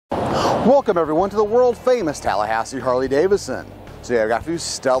Welcome everyone to the world famous Tallahassee Harley Davidson. Today I've got for you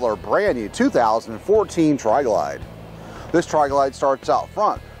stellar brand new 2014 Tri-Glide. This Tri-Glide starts out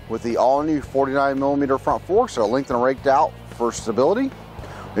front with the all new 49mm front forks that are lengthened and raked out for stability.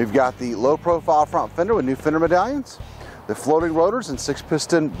 We've got the low profile front fender with new fender medallions, the floating rotors and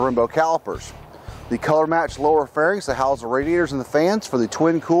 6-piston Brembo calipers, the color matched lower fairings that house the radiators and the fans for the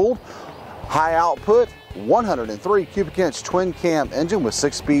twin cooled high output 103 cubic inch twin cam engine with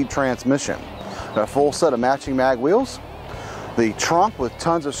 6-speed transmission. Got a full set of matching mag wheels, the trunk with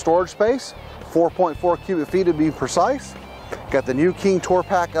tons of storage space, 4.4 cubic feet to be precise. Got the new King Tour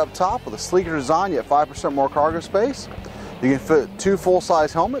Pack up top with a sleeker design yet 5% more cargo space. You can fit 2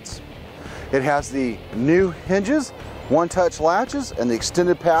 full-size helmets. It has the new hinges, one-touch latches, and the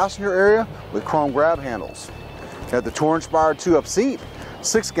extended passenger area with chrome grab handles. Got the Tour-inspired 2-up seat,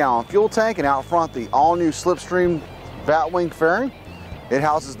 6-gallon fuel tank, and out front the all-new Slipstream Batwing fairing. It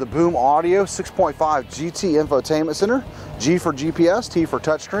houses the Boom Audio 6.5 GT infotainment center, G for GPS, T for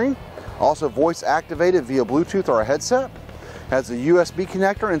touchscreen, also voice activated via Bluetooth or a headset. Has a USB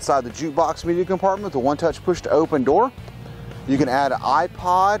connector inside the jukebox media compartment with a one-touch push to open door. You can add an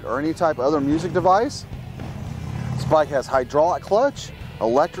iPod or any type of other music device. This bike has hydraulic clutch,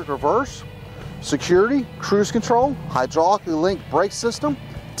 electric reverse, security, cruise control, hydraulically linked brake system,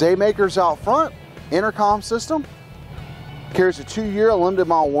 daymakers out front, intercom system. Carries a 2-year limited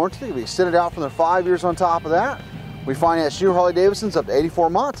mile warranty. It can be extended out from the 5 years on top of that. We finance new Harley Davidsons up to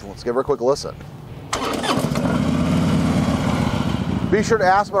 84 months. Let's give her a quick listen. Be sure to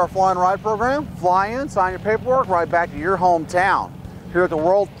ask about our Fly and Ride program. Fly in, sign your paperwork, ride back to your hometown. Here at the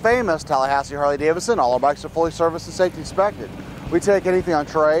world famous Tallahassee Harley Davidson, all our bikes are fully serviced and safety inspected. We take anything on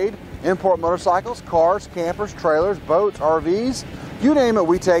trade, import motorcycles, cars, campers, trailers, boats, RVs. You name it,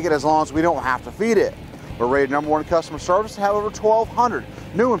 we take it as long as we don't have to feed it. We're rated #1 customer service and have over 1,200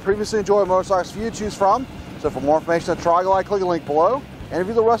 new and previously enjoyed motorcycles for you to choose from. So for more information on Tri-Glide, click the link below. And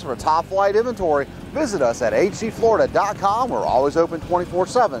view the rest of our top flight inventory, visit us at hdflorida.com. We're always open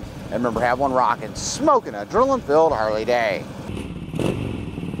 24/7. And remember, have one rockin', smoking, adrenaline-filled Harley day.